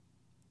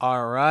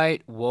All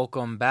right,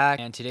 welcome back.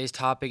 And today's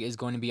topic is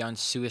going to be on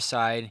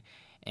suicide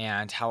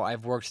and how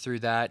I've worked through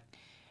that.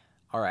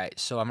 All right,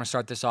 so I'm going to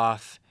start this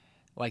off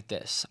like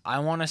this. I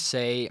want to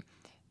say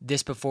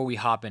this before we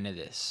hop into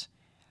this.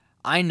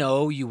 I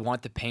know you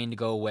want the pain to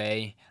go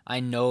away. I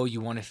know you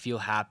want to feel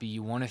happy.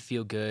 You want to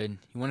feel good.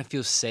 You want to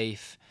feel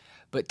safe.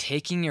 But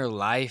taking your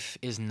life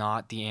is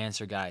not the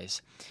answer,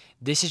 guys.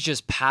 This is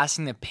just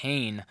passing the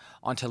pain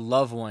onto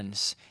loved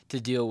ones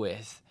to deal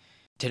with.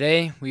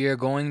 Today, we are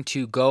going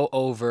to go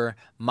over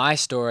my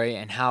story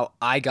and how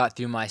I got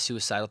through my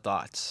suicidal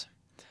thoughts.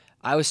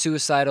 I was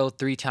suicidal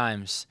 3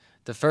 times.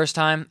 The first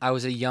time, I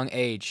was at a young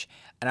age,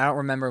 and I don't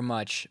remember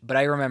much, but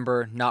I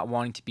remember not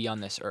wanting to be on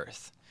this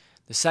earth.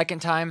 The second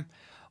time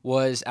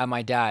was at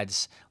my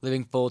dad's,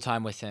 living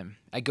full-time with him.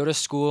 I'd go to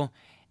school,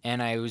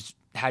 and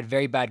had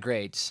very bad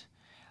grades.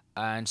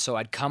 And so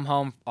I'd come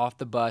home off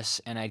the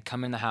bus, and I'd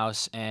come in the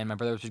house, and my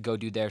brothers would go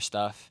do their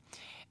stuff.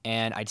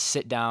 And I'd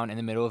sit down in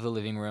the middle of the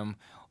living room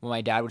when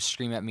my dad would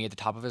scream at me at the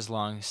top of his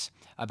lungs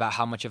about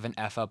how much of an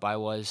F-up I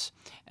was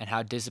and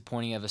how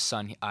disappointing of a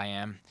son I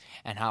am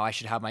and how I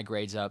should have my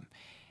grades up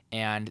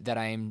and that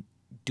I am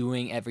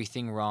doing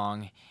everything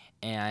wrong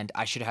and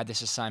I should have had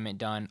this assignment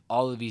done,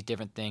 all of these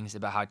different things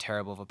about how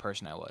terrible of a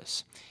person I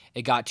was.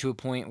 It got to a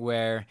point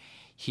where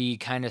he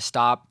kind of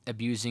stopped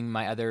abusing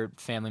my other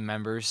family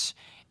members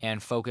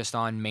and focused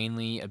on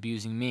mainly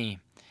abusing me.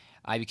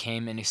 I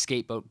became an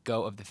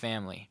scapegoat of the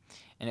family,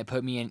 and it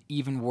put me in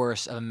even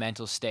worse of a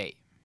mental state.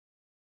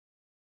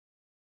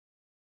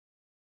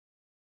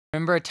 I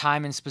remember a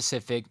time in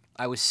specific,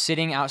 I was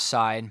sitting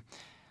outside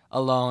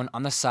alone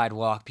on the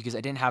sidewalk because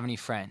I didn't have any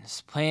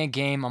friends, playing a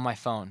game on my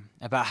phone.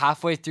 About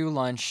halfway through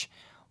lunch,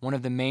 one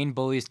of the main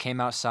bullies came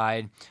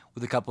outside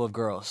with a couple of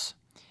girls.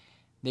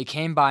 They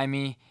came by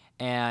me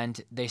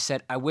and they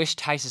said, "I wish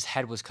Tice's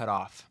head was cut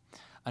off."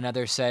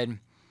 Another said,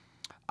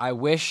 "I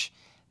wish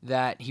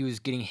that he was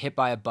getting hit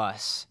by a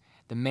bus."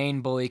 The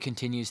main bully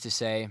continues to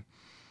say,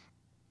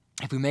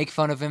 "If we make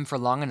fun of him for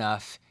long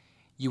enough,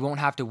 you won't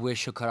have to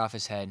wish he'll cut off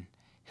his head.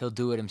 He'll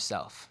do it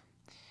himself."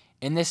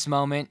 In this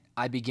moment,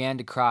 I began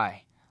to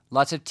cry.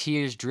 Lots of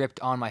tears dripped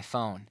on my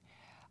phone.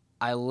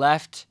 I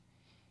left,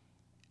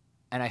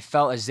 and I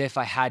felt as if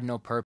I had no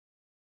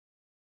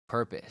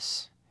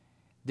purpose.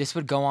 This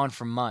would go on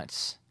for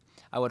months.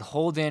 I would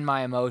hold in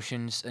my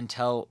emotions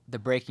until the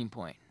breaking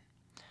point.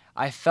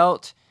 I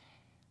felt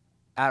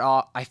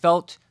like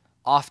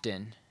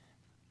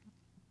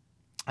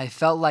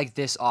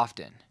this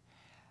often.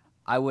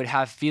 I would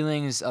have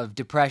feelings of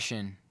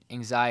depression,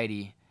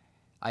 anxiety.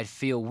 I'd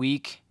feel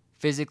weak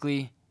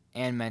physically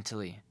and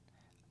mentally.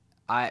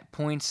 At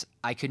points,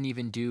 I couldn't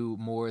even do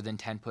more than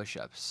 10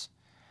 push-ups.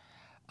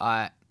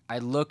 I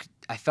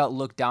felt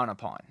looked down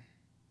upon.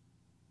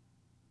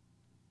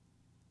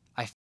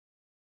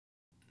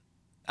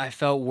 I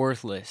felt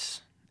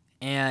worthless.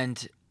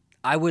 And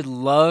I would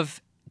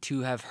love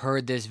to have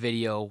heard this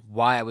video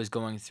why I was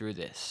going through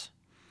this.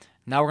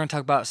 Now we're going to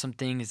talk about some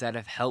things that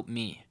have helped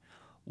me.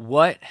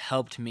 What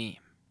helped me?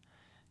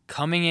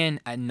 Coming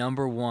in at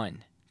number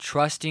 1,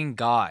 trusting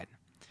God.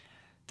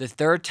 The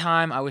third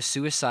time I was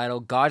suicidal,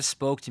 God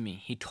spoke to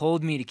me. He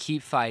told me to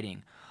keep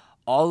fighting.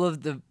 All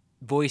of the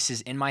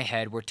voices in my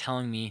head were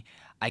telling me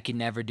I could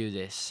never do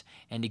this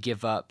and to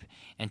give up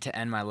and to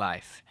end my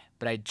life.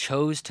 But I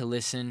chose to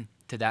listen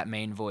to that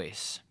main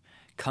voice.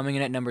 Coming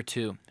in at number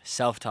 2,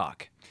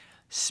 self-talk.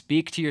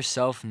 Speak to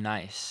yourself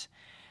nice.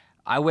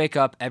 I wake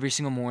up every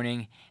single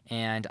morning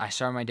and I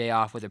start my day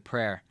off with a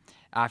prayer.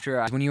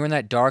 When you're in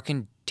that dark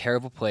and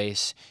terrible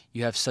place,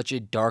 you have such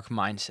a dark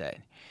mindset.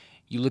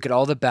 You look at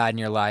all the bad in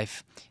your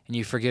life and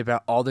you forget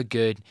about all the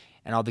good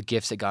and all the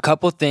gifts that God. A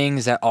couple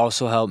things that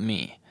also helped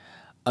me.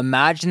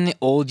 Imagine the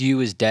old you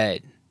is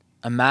dead.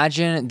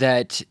 Imagine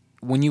that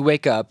when you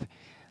wake up,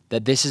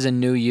 that this is a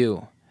new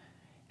you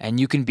and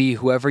you can be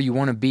whoever you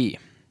want to be.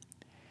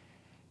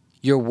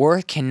 Your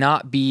worth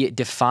cannot be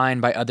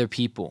defined by other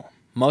people.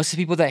 Most of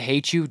the people that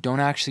hate you don't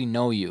actually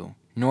know you,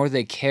 nor do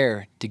they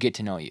care to get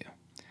to know you.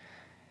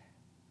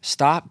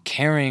 Stop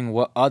caring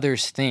what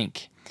others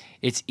think.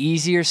 It's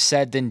easier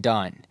said than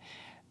done.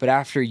 But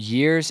after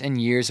years and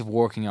years of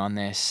working on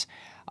this,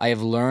 I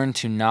have learned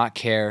to not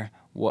care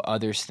what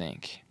others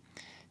think.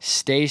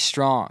 Stay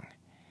strong.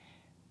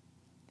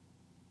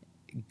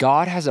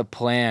 God has a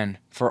plan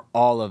for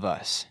all of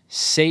us.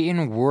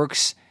 Satan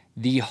works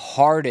the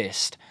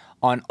hardest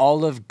on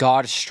all of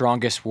God's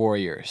strongest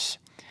warriors.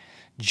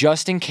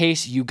 Just in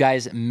case you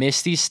guys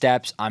miss these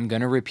steps, I'm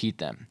going to repeat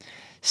them.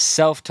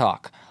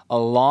 Self-talk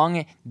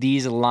along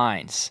these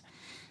lines.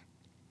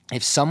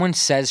 If someone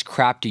says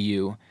crap to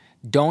you,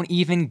 don't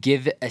even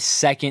give it a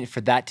second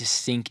for that to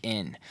sink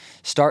in.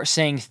 Start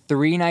saying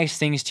 3 nice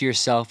things to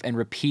yourself and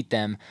repeat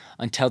them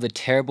until the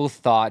terrible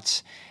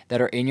thoughts that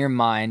are in your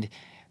mind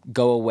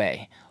go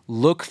away.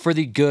 Look for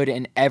the good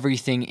in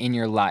everything in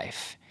your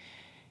life.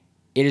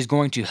 It is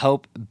going to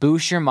help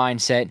boost your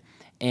mindset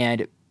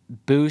and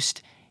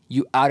boost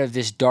you out of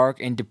this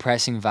dark and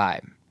depressing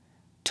vibe.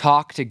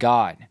 Talk to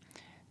God.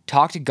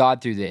 Talk to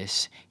God through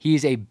this. He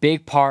is a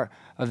big part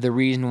of the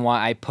reason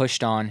why I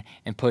pushed on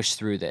and pushed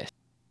through this.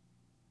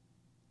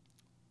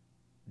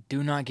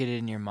 Do not get it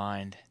in your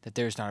mind that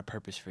there's not a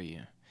purpose for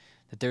you,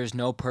 that there is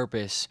no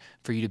purpose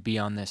for you to be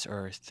on this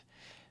earth.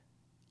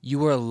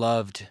 You are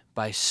loved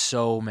by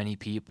so many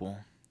people.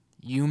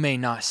 You may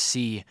not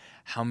see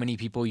how many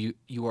people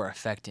you are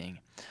affecting.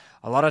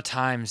 A lot of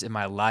times in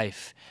my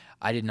life,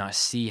 I did not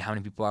see how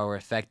many people I were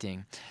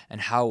affecting and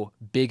how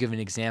big of an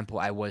example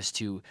I was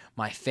to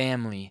my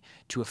family,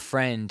 to a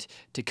friend,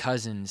 to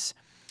cousins.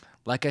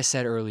 Like I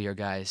said earlier,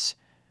 guys,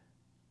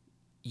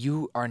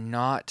 you are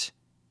not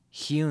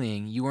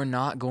healing. You are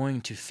not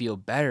going to feel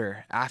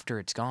better after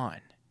it's gone.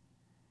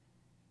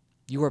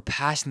 You are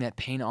passing that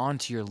pain on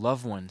to your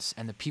loved ones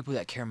and the people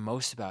that care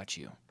most about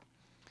you.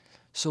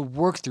 So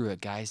work through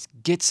it, guys.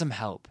 Get some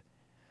help.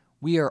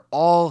 We are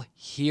all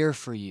here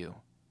for you.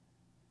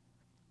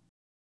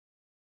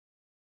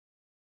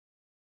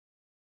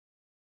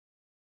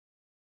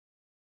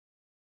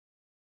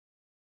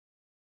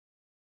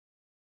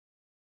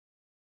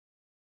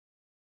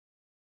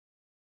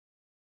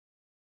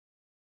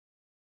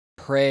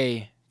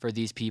 Pray for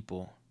these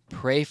people.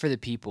 Pray for the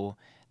people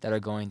that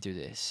are going through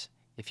this,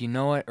 if you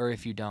know it or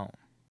if you don't.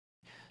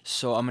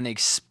 So I'm going to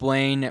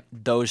explain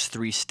those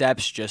 3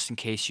 steps just in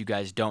case you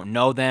guys don't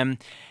know them.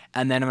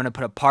 And then I'm going to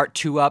put a part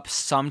 2 up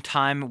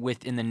sometime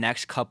within the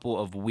next couple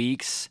of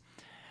weeks.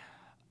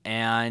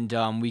 And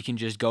we can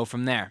just go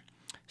from there.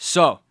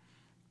 So,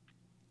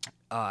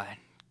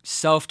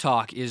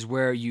 self-talk is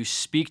where you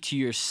speak to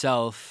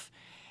yourself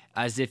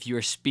as if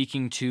you're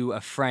speaking to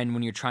a friend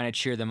when you're trying to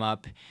cheer them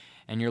up.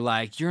 And you're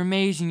like, you're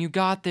amazing, you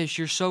got this,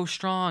 you're so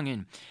strong,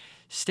 and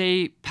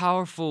stay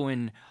powerful,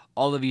 and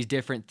all of these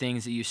different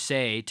things that you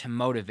say to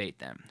motivate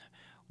them.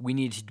 We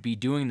need to be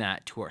doing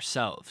that to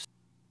ourselves.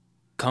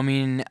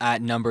 Coming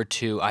at number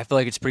 2, I feel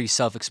like it's pretty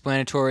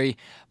self-explanatory,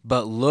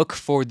 but look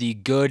for the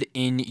good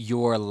in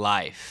your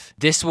life.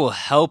 This will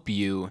help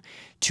you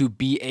to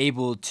be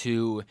able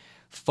to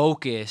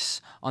focus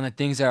on the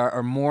things that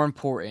are more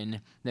important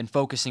than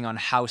focusing on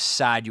how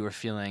sad you are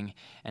feeling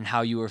and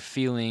how you are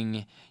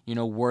feeling,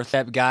 worth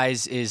it.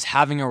 Guys, is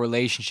having a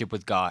relationship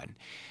with God.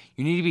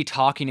 You need to be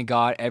talking to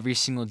God every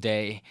single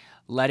day,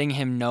 letting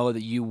him know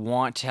that you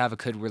want to have a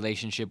good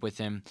relationship with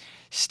him.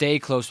 Stay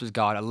close with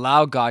God.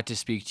 Allow God to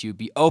speak to you.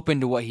 Be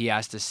open to what he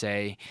has to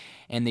say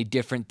and the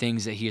different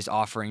things that he is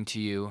offering to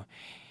you.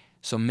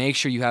 So make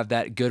sure you have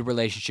that good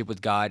relationship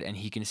with God and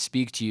he can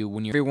speak to you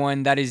when you're...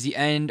 Everyone, that is the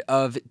end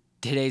of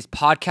today's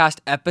podcast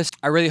episode.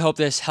 I really hope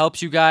this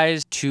helps you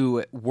guys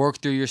to work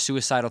through your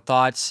suicidal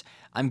thoughts.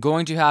 I'm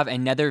going to have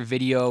another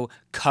video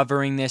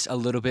covering this a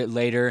little bit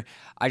later.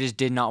 I just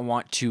did not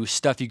want to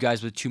stuff you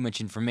guys with too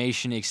much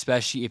information,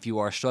 especially if you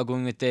are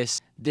struggling with this.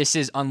 This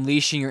is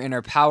Unleashing Your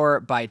Inner Power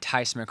by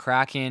Tyson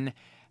McCracken.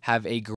 Have a great